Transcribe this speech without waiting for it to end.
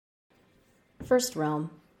First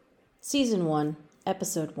Realm, Season 1,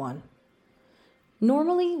 Episode 1.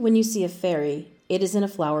 Normally, when you see a faerie, it is in a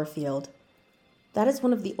flower field. That is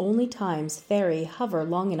one of the only times faerie hover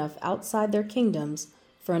long enough outside their kingdoms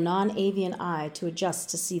for a non-avian eye to adjust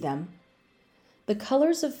to see them. The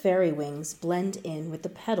colors of faerie wings blend in with the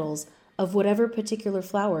petals of whatever particular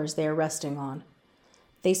flowers they are resting on.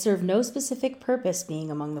 They serve no specific purpose being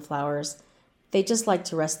among the flowers. They just like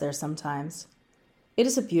to rest there sometimes. It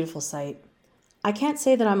is a beautiful sight. I can't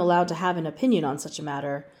say that I'm allowed to have an opinion on such a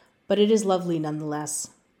matter, but it is lovely nonetheless.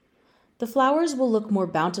 The flowers will look more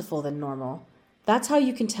bountiful than normal. That's how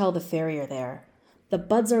you can tell the faerie are there. The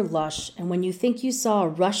buds are lush, and when you think you saw a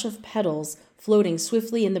rush of petals floating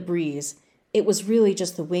swiftly in the breeze, it was really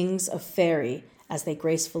just the wings of faerie as they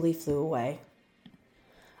gracefully flew away.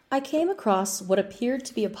 I came across what appeared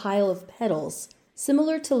to be a pile of petals,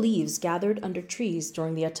 similar to leaves gathered under trees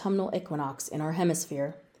during the autumnal equinox in our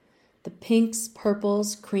hemisphere. The pinks,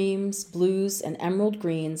 purples, creams, blues, and emerald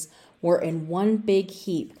greens were in one big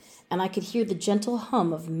heap, and I could hear the gentle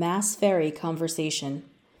hum of mass faerie conversation.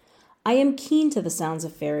 I am keen to the sounds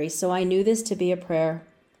of faerie, so I knew this to be a prayer.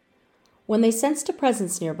 When they sensed a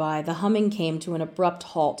presence nearby, the humming came to an abrupt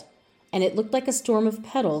halt, and it looked like a storm of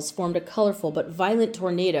petals formed a colorful but violent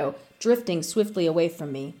tornado drifting swiftly away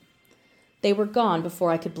from me. They were gone before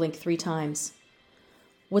I could blink 3 times.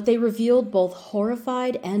 What they revealed both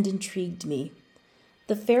horrified and intrigued me.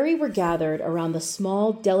 The faerie were gathered around the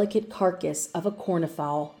small, delicate carcass of a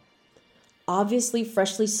cornufoal. Obviously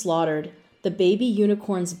freshly slaughtered, the baby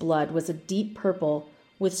unicorn's blood was a deep purple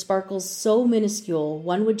with sparkles so minuscule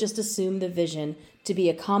one would just assume the vision to be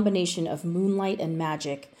a combination of moonlight and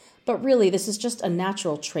magic, but really this is just a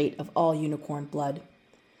natural trait of all unicorn blood.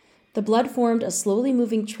 The blood formed a slowly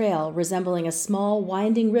moving trail resembling a small,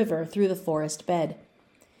 winding river through the forest bed.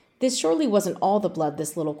 This surely wasn't all the blood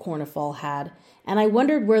this little cornufoal had, and I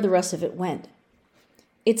wondered where the rest of it went.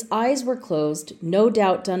 Its eyes were closed, no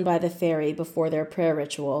doubt done by the faerie before their prayer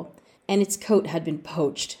ritual, and its coat had been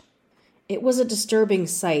poached. It was a disturbing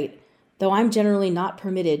sight, though I'm generally not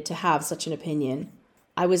permitted to have such an opinion.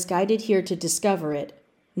 I was guided here to discover it,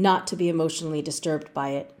 not to be emotionally disturbed by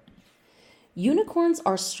it. Unicorns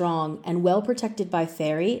are strong and well protected by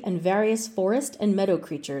faerie and various forest and meadow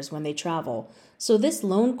creatures when they travel, so this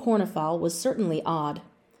lone cornufoal was certainly odd.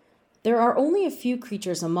 There are only a few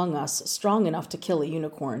creatures among us strong enough to kill a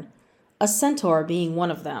unicorn, a centaur being one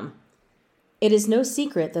of them. It is no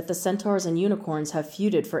secret that the centaurs and unicorns have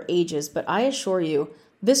feuded for ages, but I assure you,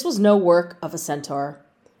 this was no work of a centaur.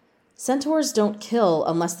 Centaurs don't kill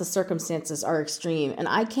unless the circumstances are extreme, and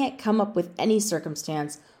I can't come up with any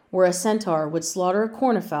circumstance where a centaur would slaughter a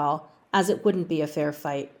cornufoal as it wouldn't be a fair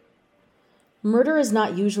fight. Murder is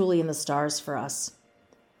not usually in the stars for us.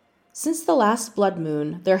 Since the last blood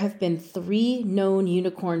moon, there have been 3 known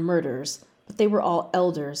unicorn murders, but they were all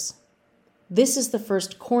elders. This is the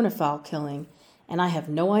first cornufoal killing, and I have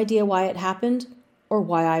no idea why it happened or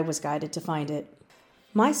why I was guided to find it.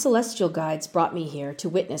 My celestial guides brought me here to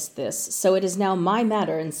witness this, so it is now my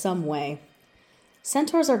matter in some way.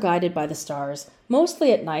 Centaurs are guided by the stars,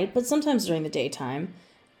 mostly at night, but sometimes during the daytime,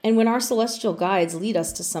 and when our celestial guides lead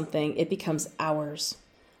us to something, it becomes ours.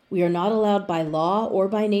 We are not allowed by law or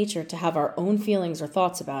by nature to have our own feelings or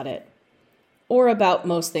thoughts about it. Or about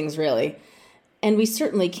most things, really. And we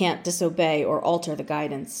certainly can't disobey or alter the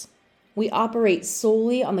guidance. We operate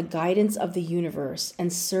solely on the guidance of the universe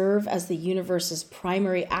and serve as the universe's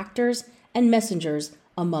primary actors and messengers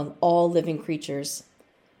among all living creatures.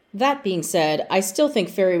 That being said, I still think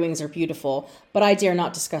faerie wings are beautiful, but I dare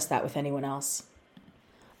not discuss that with anyone else.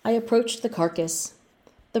 I approached the carcass.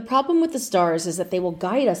 The problem with the stars is that they will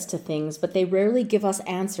guide us to things, but they rarely give us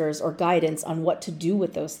answers or guidance on what to do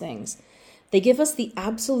with those things. They give us the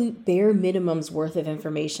absolute bare minimum's worth of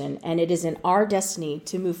information, and it is in our destiny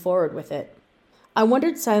to move forward with it. I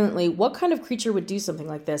wondered silently what kind of creature would do something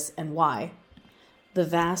like this and why. The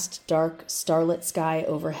vast, dark, starlit sky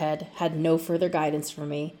overhead had no further guidance for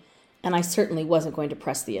me, and I certainly wasn't going to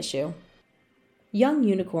press the issue. Young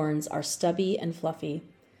unicorns are stubby and fluffy.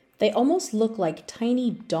 They almost look like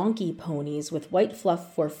tiny donkey ponies with white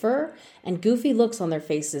fluff for fur and goofy looks on their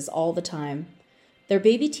faces all the time. Their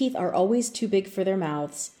baby teeth are always too big for their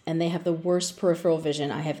mouths, and they have the worst peripheral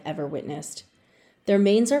vision I have ever witnessed. Their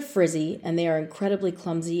manes are frizzy, and they are incredibly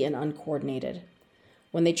clumsy and uncoordinated.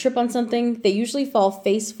 When they trip on something, they usually fall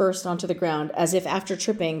face first onto the ground, as if after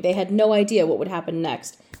tripping they had no idea what would happen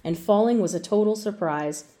next, and falling was a total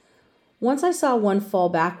surprise. Once I saw one fall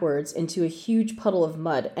backwards into a huge puddle of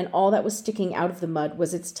mud, and all that was sticking out of the mud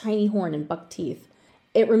was its tiny horn and buck teeth.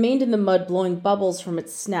 It remained in the mud blowing bubbles from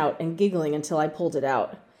its snout and giggling until I pulled it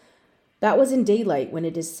out. That was in daylight when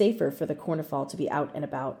it is safer for the cornufoal to be out and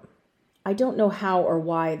about. I don't know how or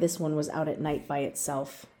why this one was out at night by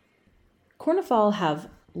itself. Cornufoal have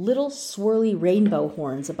little swirly rainbow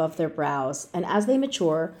horns above their brows, and as they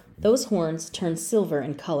mature, those horns turn silver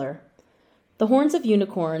in color. The horns of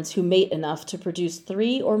unicorns who mate enough to produce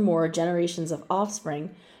 3 or more generations of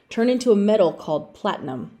offspring turn into a metal called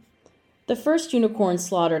platinum. The first unicorn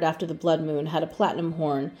slaughtered after the blood moon had a platinum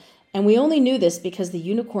horn, and we only knew this because the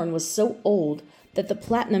unicorn was so old that the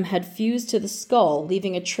platinum had fused to the skull,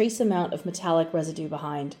 leaving a trace amount of metallic residue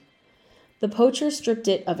behind. The poacher stripped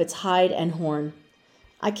it of its hide and horn.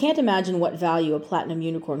 I can't imagine what value a platinum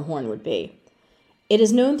unicorn horn would be. It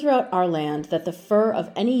is known throughout our land that the fur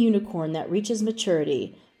of any unicorn that reaches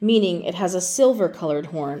maturity, meaning it has a silver-colored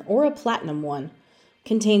horn or a platinum one,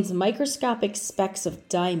 contains microscopic specks of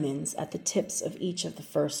diamonds at the tips of each of the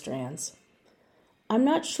fur strands. I'm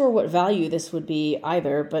not sure what value this would be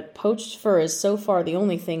either, but poached fur is so far the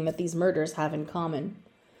only thing that these murders have in common.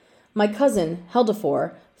 My cousin,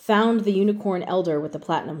 Heldefor, found the unicorn elder with the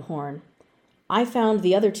platinum horn. I found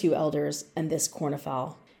the other 2 elders and this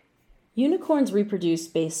cornufoal. Unicorns reproduce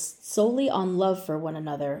based solely on love for one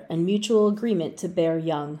another and mutual agreement to bear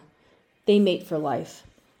young. They mate for life.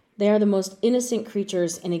 They are the most innocent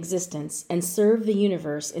creatures in existence and serve the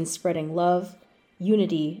universe in spreading love,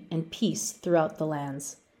 unity, and peace throughout the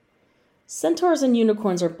lands. Centaurs and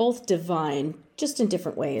unicorns are both divine, just in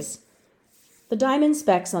different ways. The diamond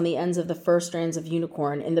specks on the ends of the fur strands of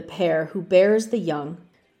unicorn in the pair who bears the young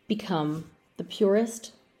become the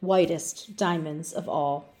purest, whitest diamonds of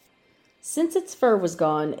all. Since its fur was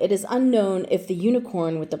gone, it is unknown if the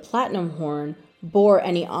unicorn with the platinum horn bore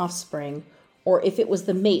any offspring, or if it was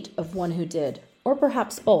the mate of one who did, or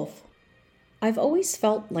perhaps both. I've always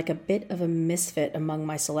felt like a bit of a misfit among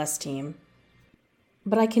my Celeste team,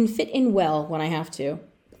 but I can fit in well when I have to.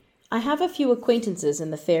 I have a few acquaintances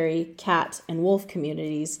in the fairy, cat, and wolf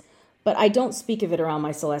communities, but I don't speak of it around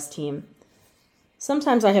my Celeste team.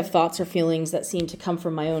 Sometimes I have thoughts or feelings that seem to come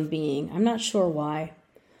from my own being. I'm not sure why.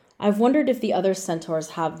 I've wondered if the other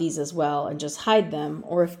centaurs have these as well and just hide them,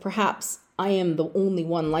 or if perhaps I am the only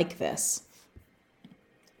one like this.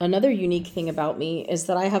 Another unique thing about me is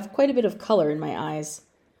that I have quite a bit of color in my eyes.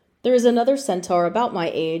 There is another centaur about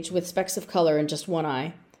my age with specks of color in just one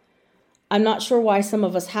eye. I'm not sure why some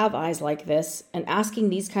of us have eyes like this, and asking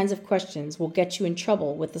these kinds of questions will get you in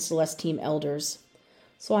trouble with the Celeste team elders.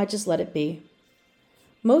 So I just let it be.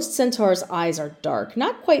 Most centaurs' eyes are dark,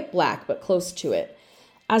 not quite black, but close to it.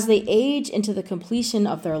 As they age into the completion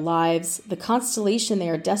of their lives, the constellation they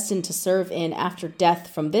are destined to serve in after death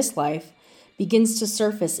from this life begins to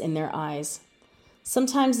surface in their eyes.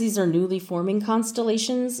 Sometimes these are newly forming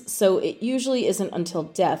constellations, so it usually isn't until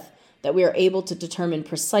death that we are able to determine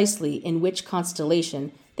precisely in which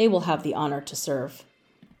constellation they will have the honor to serve.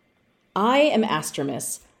 I am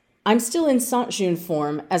Astramus. I'm still in Saint-June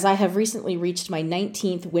form, as I have recently reached my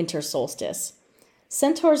 19th winter solstice.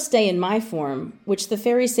 Centaurs stay in my form, which the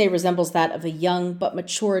fairies say resembles that of a young but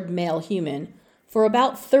matured male human, for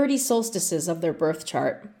about 30 solstices of their birth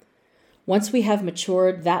chart. Once we have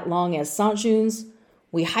matured that long as Saint-Junes,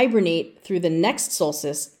 we hibernate through the next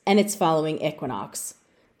solstice and its following equinox.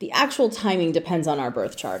 The actual timing depends on our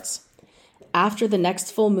birth charts. After the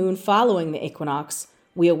next full moon following the equinox,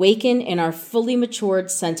 we awaken in our fully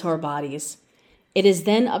matured centaur bodies. It is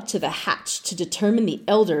then up to the hatch to determine the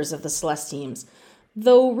elders of the Celestines,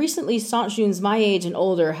 though recently Saint-Junes my age and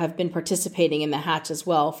older have been participating in the hatch as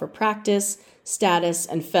well for practice, status,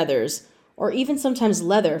 and feathers, or even sometimes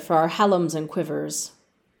leather for our hallums and quivers.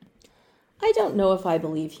 I don't know if I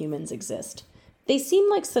believe humans exist. They seem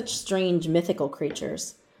like such strange mythical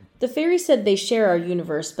creatures. The fairy said they share our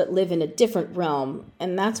universe but live in a different realm,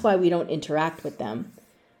 and that's why we don't interact with them.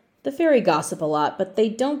 The fairy gossip a lot, but they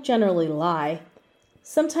don't generally lie.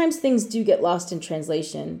 Sometimes things do get lost in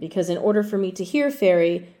translation, because in order for me to hear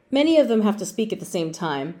fairy, many of them have to speak at the same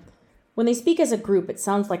time. When they speak as a group, it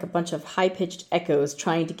sounds like a bunch of high-pitched echoes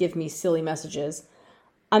trying to give me silly messages.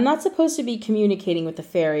 I'm not supposed to be communicating with the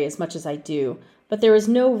fairy as much as I do, but there is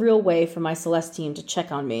no real way for my Celeste team to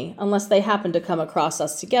check on me, unless they happen to come across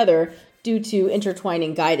us together due to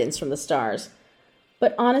intertwining guidance from the stars.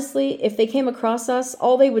 But honestly, if they came across us,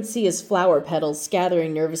 all they would see is flower petals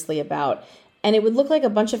scattering nervously about, and it would look like a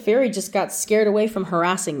bunch of fairy just got scared away from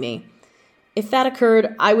harassing me. If that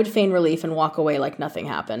occurred, I would feign relief and walk away like nothing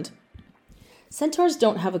happened. Centaurs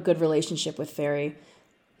don't have a good relationship with fairy.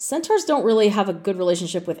 Centaurs don't really have a good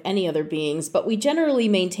relationship with any other beings, but we generally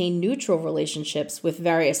maintain neutral relationships with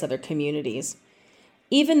various other communities.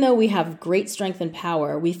 Even though we have great strength and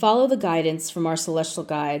power, we follow the guidance from our celestial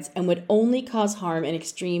guides and would only cause harm in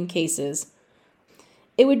extreme cases.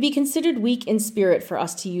 It would be considered weak in spirit for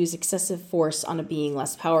us to use excessive force on a being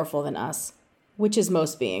less powerful than us, which is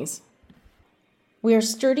most beings. We are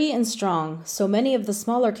sturdy and strong, so many of the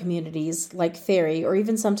smaller communities, like faerie or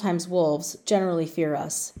even sometimes wolves, generally fear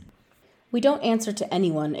us. We don't answer to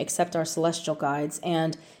anyone except our celestial guides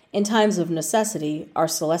and, in times of necessity, our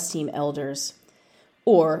Celestine elders.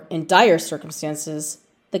 Or, in dire circumstances,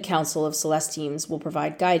 the Council of Celestines will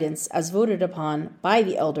provide guidance as voted upon by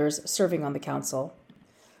the elders serving on the council.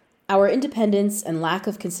 Our independence and lack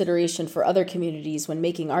of consideration for other communities when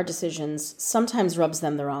making our decisions sometimes rubs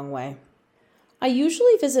them the wrong way. I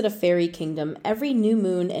usually visit a faerie kingdom every new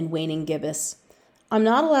moon and waning gibbous. I'm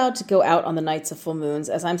not allowed to go out on the nights of full moons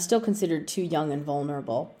as I'm still considered too young and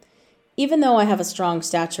vulnerable. Even though I have a strong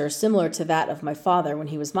stature similar to that of my father when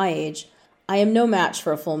he was my age, I am no match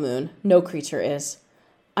for a full moon. No creature is.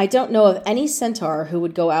 I don't know of any centaur who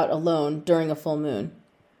would go out alone during a full moon.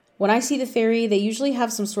 When I see the faerie, they usually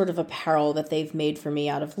have some sort of apparel that they've made for me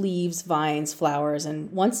out of leaves, vines, flowers,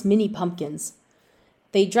 and once mini pumpkins.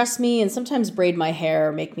 They dress me and sometimes braid my hair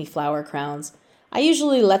or make me flower crowns. I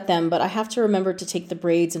usually let them, but I have to remember to take the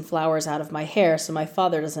braids and flowers out of my hair so my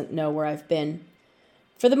father doesn't know where I've been.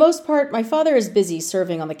 For the most part, my father is busy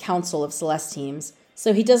serving on the Council of Celestines,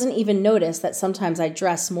 so he doesn't even notice that sometimes I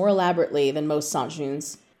dress more elaborately than most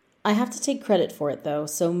Saint-Junes. I have to take credit for it, though,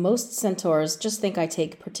 so most centaurs just think I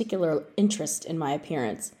take particular interest in my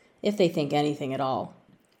appearance, if they think anything at all.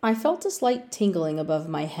 I felt a slight tingling above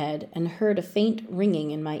my head and heard a faint ringing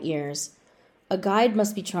in my ears. A guide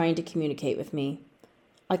must be trying to communicate with me.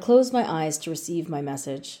 I closed my eyes to receive my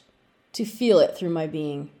message, to feel it through my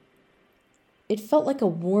being. It felt like a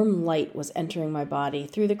warm light was entering my body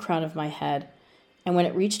through the crown of my head, and when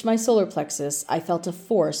it reached my solar plexus, I felt a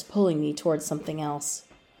force pulling me towards something else.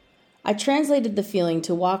 I translated the feeling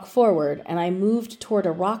to walk forward, and I moved toward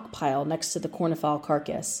a rock pile next to the cornufoal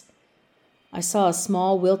carcass. I saw a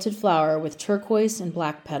small wilted flower with turquoise and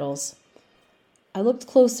black petals. I looked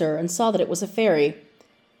closer and saw that it was a faerie.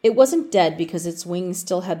 It wasn't dead because its wings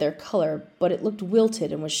still had their color, but it looked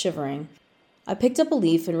wilted and was shivering. I picked up a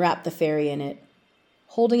leaf and wrapped the faerie in it,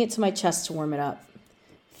 holding it to my chest to warm it up.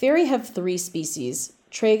 Faerie have 3 species,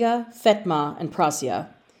 Trega, Fetma, and Prasia.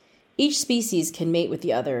 Each species can mate with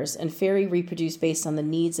the others, and faerie reproduce based on the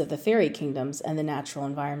needs of the faerie kingdoms and the natural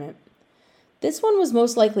environment. This one was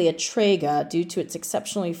most likely a Trega due to its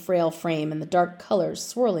exceptionally frail frame and the dark colors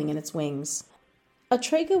swirling in its wings. A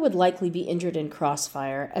Trega would likely be injured in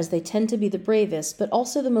crossfire, as they tend to be the bravest but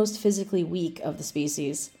also the most physically weak of the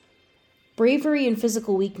species. Bravery and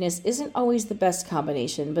physical weakness isn't always the best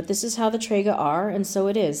combination, but this is how the Trega are, and so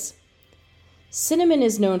it is. Cinnamon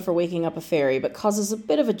is known for waking up a faerie, but causes a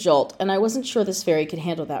bit of a jolt, and I wasn't sure this faerie could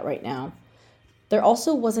handle that right now. There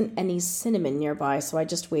also wasn't any cinnamon nearby, so I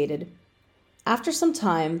just waited. After some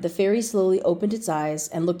time, the faerie slowly opened its eyes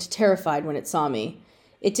and looked terrified when it saw me.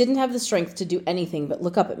 It didn't have the strength to do anything but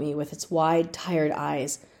look up at me with its wide, tired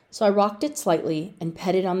eyes, so I rocked it slightly and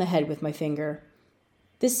petted on the head with my finger.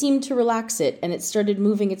 This seemed to relax it, and it started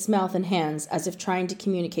moving its mouth and hands as if trying to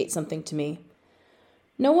communicate something to me.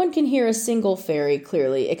 No one can hear a single faerie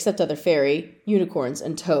clearly, except other faerie, unicorns,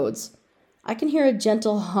 and toads. I can hear a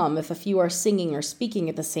gentle hum if a few are singing or speaking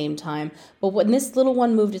at the same time, but when this little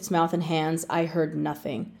one moved its mouth and hands, I heard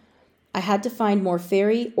nothing. I had to find more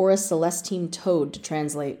faerie or a Celestine toad to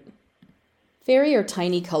translate. Faerie are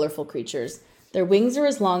tiny, colorful creatures. Their wings are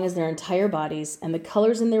as long as their entire bodies, and the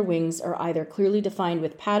colors in their wings are either clearly defined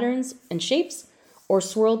with patterns and shapes or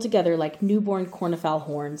swirled together like newborn cornufoal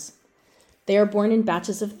horns. They are born in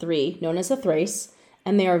batches of 3, known as a thrace,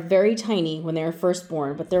 and they are very tiny when they are first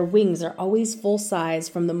born, but their wings are always full size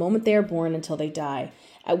from the moment they are born until they die,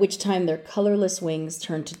 at which time their colorless wings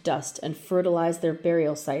turn to dust and fertilize their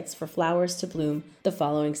burial sites for flowers to bloom the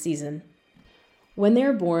following season. When they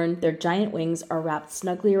are born, their giant wings are wrapped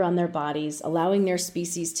snugly around their bodies, allowing their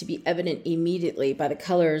species to be evident immediately by the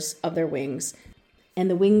colors of their wings, and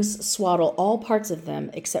the wings swaddle all parts of them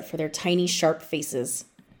except for their tiny, sharp faces.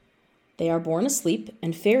 They are born asleep,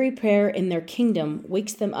 and faerie prayer in their kingdom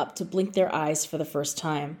wakes them up to blink their eyes for the first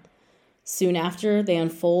time. Soon after, they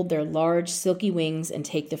unfold their large, silky wings and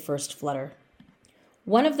take the first flutter.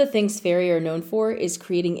 One of the things faerie are known for is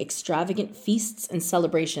creating extravagant feasts and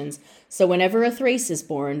celebrations, so whenever a thrace is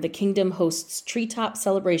born, the kingdom hosts treetop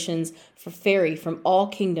celebrations for faerie from all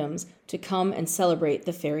kingdoms to come and celebrate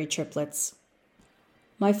the faerie triplets.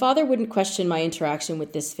 My father wouldn't question my interaction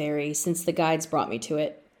with this faerie since the guides brought me to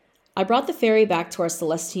it. I brought the faerie back to our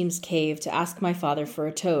Celestine's cave to ask my father for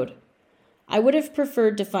a toad. I would have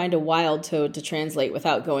preferred to find a wild toad to translate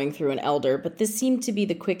without going through an elder, but this seemed to be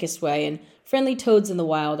the quickest way, and friendly toads in the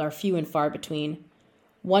wild are few and far between.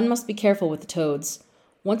 One must be careful with the toads.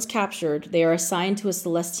 Once captured, they are assigned to a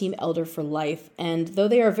Celestine elder for life, and though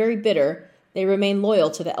they are very bitter, they remain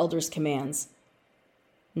loyal to the elder's commands.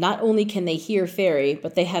 Not only can they hear faerie,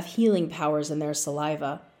 but they have healing powers in their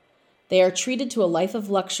saliva. They are treated to a life of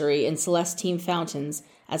luxury in Celestine fountains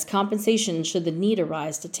as compensation should the need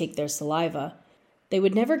arise to take their saliva. They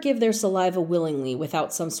would never give their saliva willingly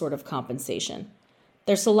without some sort of compensation.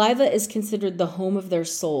 Their saliva is considered the home of their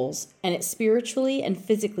souls, and it spiritually and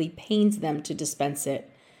physically pains them to dispense it.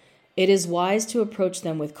 It is wise to approach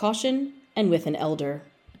them with caution and with an elder.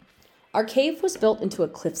 Our cave was built into a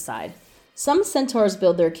cliffside. Some centaurs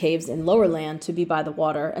build their caves in lower land to be by the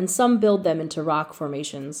water, and some build them into rock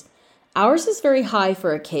formations. Ours is very high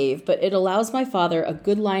for a cave, but it allows my father a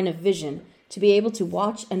good line of vision to be able to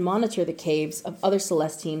watch and monitor the caves of other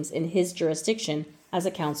Celestines in his jurisdiction as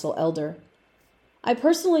a council elder. I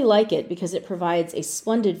personally like it because it provides a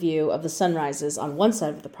splendid view of the sunrises on one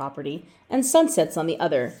side of the property and sunsets on the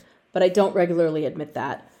other, but I don't regularly admit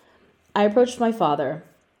that. I approached my father.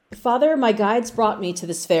 "Father, my guides brought me to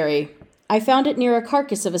this faerie. I found it near a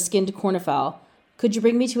carcass of a skinned cornufoal. Could you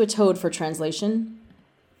bring me to a toad for translation?"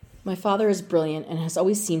 My father is brilliant and has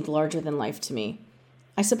always seemed larger than life to me.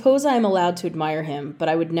 I suppose I am allowed to admire him, but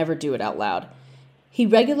I would never do it out loud. He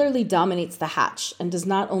regularly dominates the hatch and does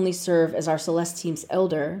not only serve as our Celestine's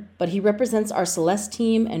elder, but he represents our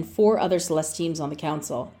Celestine and 4 other Celestines on the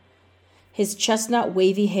council. His chestnut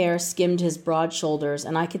wavy hair skimmed his broad shoulders,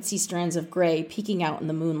 and I could see strands of gray peeking out in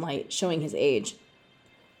the moonlight, showing his age.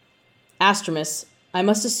 "Astramus, I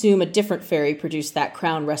must assume a different faerie produced that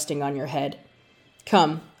crown resting on your head.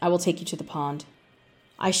 Come, I will take you to the pond."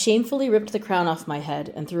 I shamefully ripped the crown off my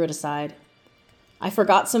head and threw it aside. "I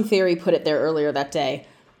forgot some faerie put it there earlier that day."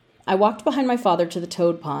 I walked behind my father to the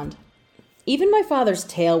toad pond. Even my father's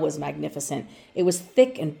tail was magnificent. It was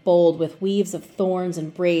thick and bold, with weaves of thorns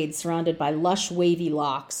and braids surrounded by lush, wavy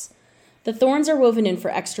locks. The thorns are woven in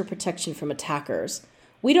for extra protection from attackers.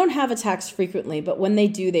 We don't have attacks frequently, but when they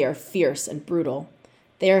do, they are fierce and brutal.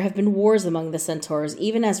 There have been wars among the centaurs,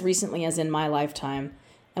 even as recently as in my lifetime.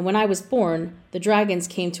 And when I was born, the dragons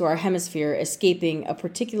came to our hemisphere, escaping a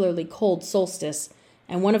particularly cold solstice,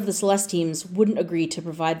 and one of the Celestines wouldn't agree to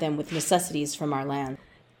provide them with necessities from our land.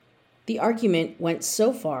 The argument went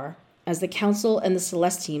so far as the Council and the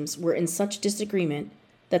Celestines were in such disagreement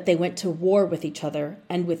that they went to war with each other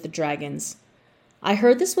and with the dragons. I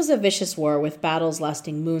heard this was a vicious war with battles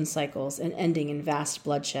lasting moon cycles and ending in vast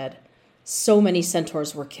bloodshed. So many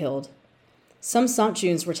centaurs were killed. Some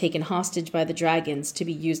Saint-Junes were taken hostage by the dragons to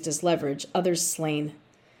be used as leverage, others slain.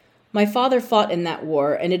 My father fought in that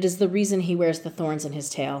war, and it is the reason he wears the thorns in his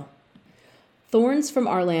tail. Thorns from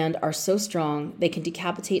our land are so strong they can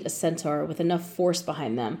decapitate a centaur with enough force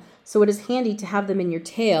behind them, so it is handy to have them in your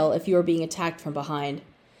tail if you are being attacked from behind.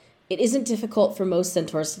 It isn't difficult for most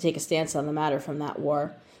centaurs to take a stance on the matter from that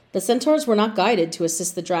war. The centaurs were not guided to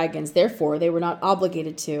assist the dragons, therefore they were not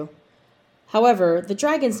obligated to. However, the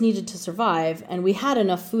dragons needed to survive, and we had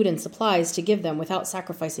enough food and supplies to give them without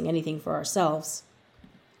sacrificing anything for ourselves.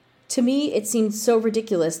 To me, it seemed so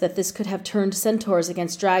ridiculous that this could have turned centaurs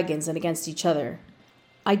against dragons and against each other.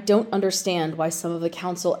 I don't understand why some of the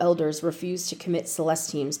council elders refused to commit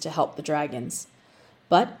Celestines to help the dragons.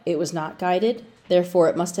 But it was not guided, therefore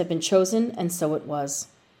it must have been chosen, and so it was.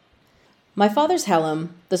 My father's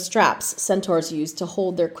helm, the straps centaurs used to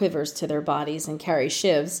hold their quivers to their bodies and carry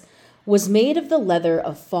shivs, was made of the leather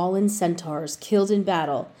of fallen centaurs killed in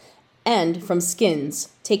battle, and from skins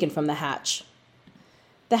taken from the hatch.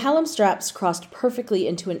 The helm straps crossed perfectly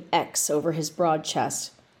into an X over his broad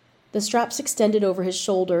chest. The straps extended over his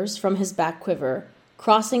shoulders from his back quiver,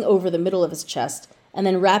 crossing over the middle of his chest, and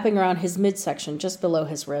then wrapping around his midsection just below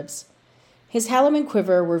his ribs. His helm and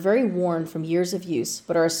quiver were very worn from years of use,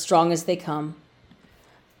 but are as strong as they come.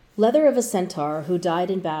 Leather of a centaur who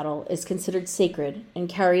died in battle is considered sacred and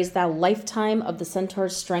carries the lifetime of the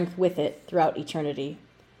centaur's strength with it throughout eternity.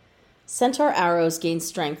 Centaur arrows gain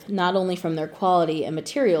strength not only from their quality and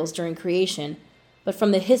materials during creation, but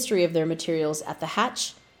from the history of their materials at the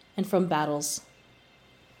hatch and from battles.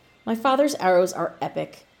 My father's arrows are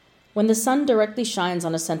epic. When the sun directly shines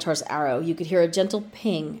on a centaur's arrow, you could hear a gentle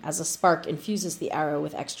ping as a spark infuses the arrow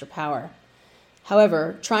with extra power.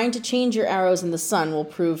 However, trying to change your arrows in the sun will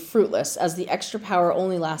prove fruitless, as the extra power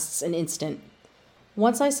only lasts an instant.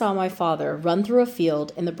 Once I saw my father run through a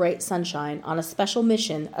field in the bright sunshine on a special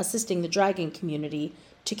mission assisting the dragon community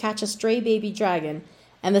to catch a stray baby dragon,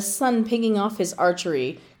 and the sun pinging off his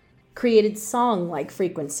archery created song-like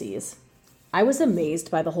frequencies. I was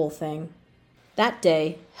amazed by the whole thing. That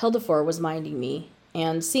day, Hildefor was minding me,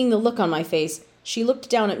 and seeing the look on my face, she looked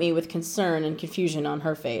down at me with concern and confusion on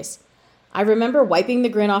her face. I remember wiping the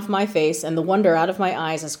grin off my face and the wonder out of my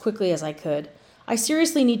eyes as quickly as I could. I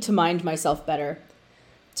seriously need to mind myself better.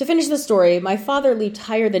 To finish the story, my father leaped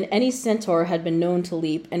higher than any centaur had been known to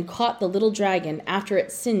leap and caught the little dragon after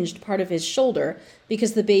it singed part of his shoulder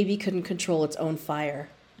because the baby couldn't control its own fire.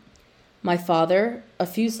 My father, a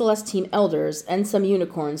few Celestine elders, and some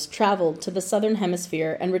unicorns traveled to the southern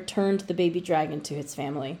hemisphere and returned the baby dragon to its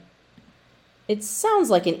family. It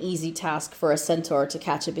sounds like an easy task for a centaur to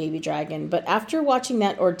catch a baby dragon, but after watching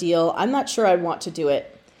that ordeal, I'm not sure I'd want to do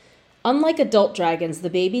it. Unlike adult dragons, the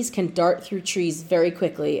babies can dart through trees very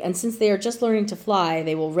quickly, and since they are just learning to fly,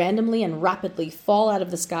 they will randomly and rapidly fall out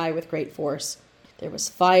of the sky with great force. There was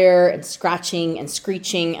fire and scratching and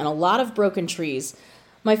screeching and a lot of broken trees.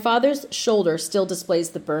 My father's shoulder still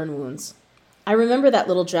displays the burn wounds. I remember that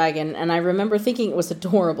little dragon, and I remember thinking it was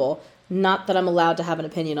adorable, not that I'm allowed to have an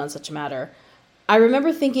opinion on such a matter. I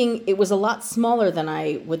remember thinking it was a lot smaller than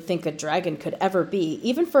I would think a dragon could ever be,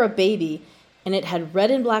 even for a baby, and it had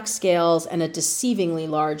red and black scales and a deceivingly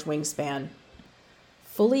large wingspan.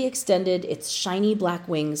 Fully extended, its shiny black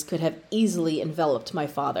wings could have easily enveloped my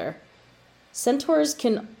father. Centaurs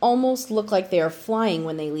can almost look like they are flying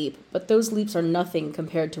when they leap, but those leaps are nothing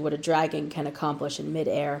compared to what a dragon can accomplish in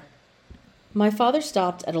midair. My father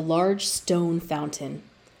stopped at a large stone fountain.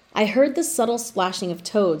 I heard the subtle splashing of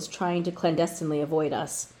toads trying to clandestinely avoid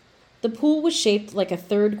us. The pool was shaped like a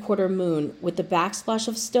third-quarter moon, with the backsplash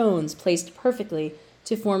of stones placed perfectly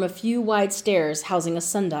to form a few wide stairs housing a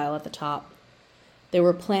sundial at the top. There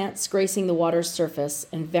were plants gracing the water's surface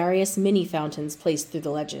and various mini-fountains placed through the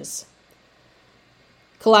ledges.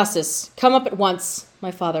 "Colassis, come up at once,"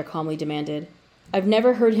 my father calmly demanded. I've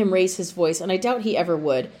never heard him raise his voice, and I doubt he ever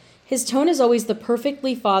would. His tone is always the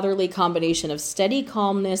perfectly fatherly combination of steady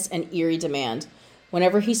calmness and eerie demand.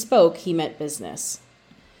 Whenever he spoke, he meant business.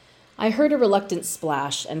 I heard a reluctant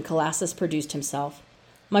splash, and Colassis produced himself.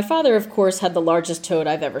 My father, of course, had the largest toad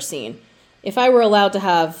I've ever seen. If I were allowed to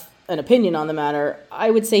have an opinion on the matter,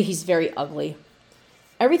 I would say he's very ugly.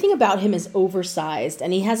 Everything about him is oversized,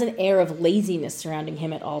 and he has an air of laziness surrounding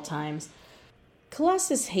him at all times.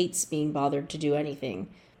 Colassis hates being bothered to do anything,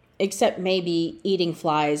 except maybe eating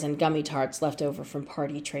flies and gummy tarts left over from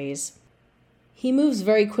party trays. He moves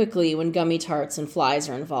very quickly when gummy tarts and flies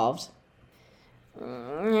are involved.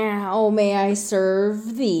 "How may I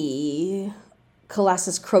serve thee?"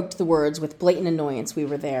 Colassis croaked the words with blatant annoyance. We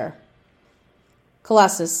were there.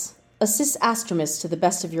 "Colassis, assist Astramus to the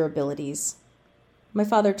best of your abilities." My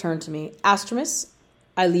father turned to me. "Astramus,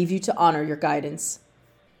 I leave you to honor your guidance.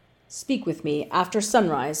 Speak with me after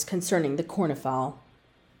sunrise concerning the cornufoal."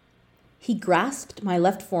 He grasped my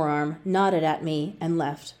left forearm, nodded at me, and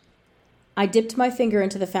left. I dipped my finger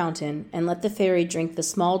into the fountain and let the faerie drink the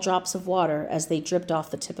small drops of water as they dripped off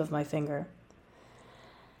the tip of my finger.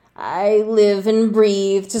 "I live and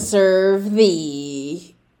breathe to serve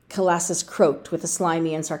thee," Colassis croaked with a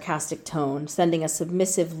slimy and sarcastic tone, sending a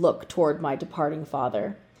submissive look toward my departing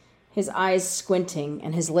father, his eyes squinting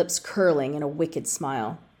and his lips curling in a wicked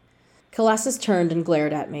smile. Colassis turned and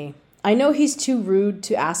glared at me. I know he's too rude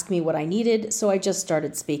to ask me what I needed, so I just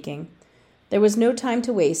started speaking. There was no time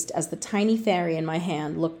to waste, as the tiny faerie in my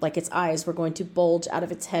hand looked like its eyes were going to bulge out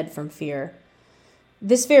of its head from fear.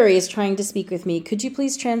 "This faerie is trying to speak with me. Could you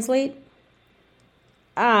please translate?"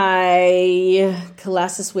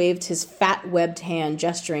 Colassis waved his fat webbed hand,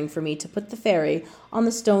 gesturing for me to put the faerie on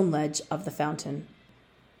the stone ledge of the fountain.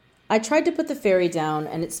 I tried to put the faerie down,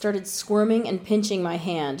 and it started squirming and pinching my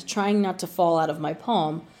hand, trying not to fall out of my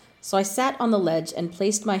palm, so I sat on the ledge and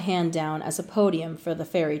placed my hand down as a podium for the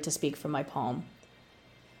faerie to speak from my palm.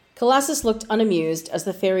 Colassis looked unamused as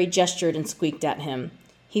the faerie gestured and squeaked at him.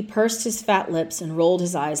 He pursed his fat lips and rolled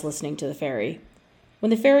his eyes listening to the faerie. When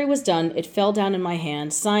the faerie was done, it fell down in my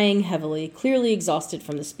hand, sighing heavily, clearly exhausted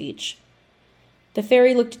from the speech. The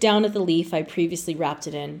faerie looked down at the leaf I previously wrapped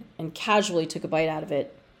it in, and casually took a bite out of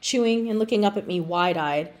it, chewing and looking up at me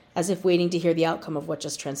wide-eyed, as if waiting to hear the outcome of what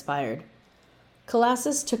just transpired.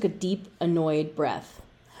 Colassis took a deep, annoyed breath.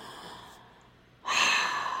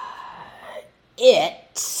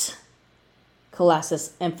 "It,"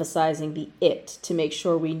 Colassis emphasizing the "it" to make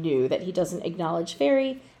sure we knew that he doesn't acknowledge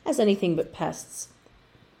faerie as anything but pests,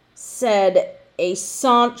 "said a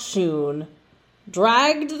Sanchoon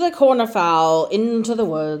dragged the cornufoal into the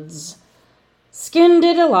woods, skinned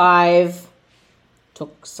it alive,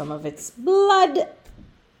 took some of its blood,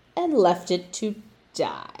 and left it to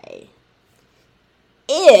die.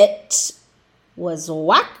 It was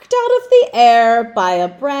whacked out of the air by a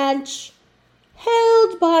branch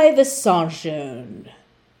held by the Saint-Jean.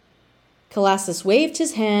 Colassis waved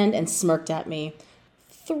his hand and smirked at me,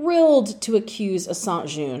 thrilled to accuse a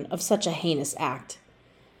Saint-Jean of such a heinous act.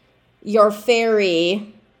 Your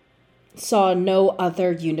faerie saw no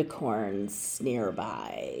other unicorns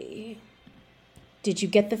nearby. Did you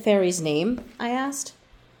get the faerie's name? I asked.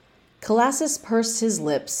 Colassis pursed his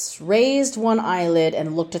lips, raised one eyelid,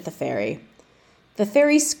 and looked at the faerie. The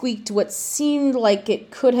faerie squeaked what seemed like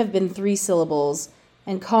it could have been 3 syllables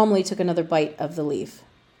and calmly took another bite of the leaf.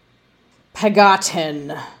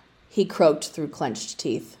 Peghatin, he croaked through clenched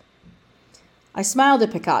teeth. I smiled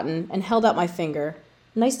at Peghatin and held out my finger.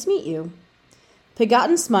 Nice to meet you.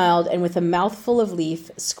 Peghatin smiled and with a mouthful of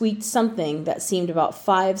leaf squeaked something that seemed about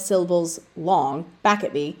 5 syllables long back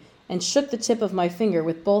at me and shook the tip of my finger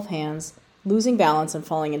with both hands, losing balance and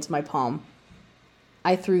falling into my palm.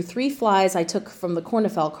 I threw 3 flies I took from the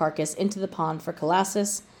cornufoal carcass into the pond for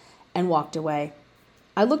Colassis and walked away.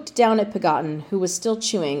 I looked down at Peghatin, who was still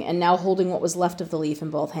chewing and now holding what was left of the leaf in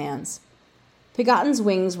both hands. Peghatin's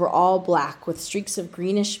wings were all black with streaks of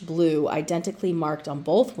greenish blue identically marked on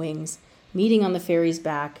both wings, meeting on the faerie's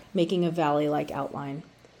back, making a valley-like outline.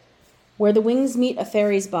 Where the wings meet a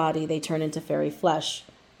faerie's body, they turn into faerie flesh,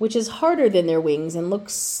 which is harder than their wings and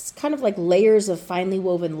looks kind of like layers of finely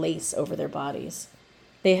woven lace over their bodies.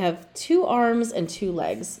 They have 2 arms and 2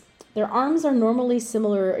 legs. Their arms are normally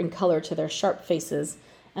similar in color to their sharp faces,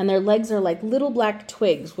 and their legs are like little black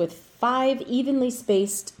twigs with 5 evenly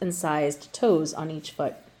spaced and sized toes on each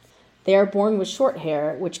foot. They are born with short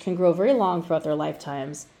hair, which can grow very long throughout their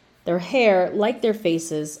lifetimes. Their hair, like their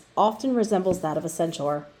faces, often resembles that of a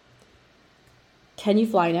centaur. Can you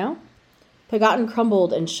fly now? Peghatin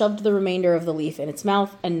crumbled and shoved the remainder of the leaf in its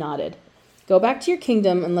mouth and nodded. Go back to your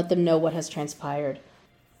kingdom and let them know what has transpired.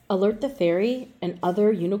 Alert the faerie and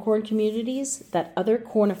other unicorn communities that other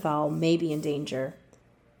cornufoal may be in danger.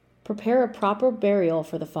 Prepare a proper burial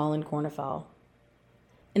for the fallen cornufoal.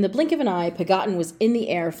 In the blink of an eye, Peghatin was in the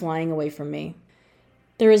air flying away from me.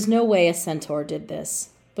 There is no way a centaur did this,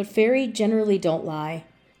 but faerie generally don't lie.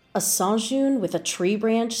 A Saint-Jean with a tree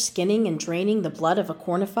branch skinning and draining the blood of a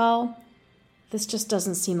cornufoal? This just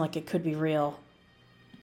doesn't seem like it could be real.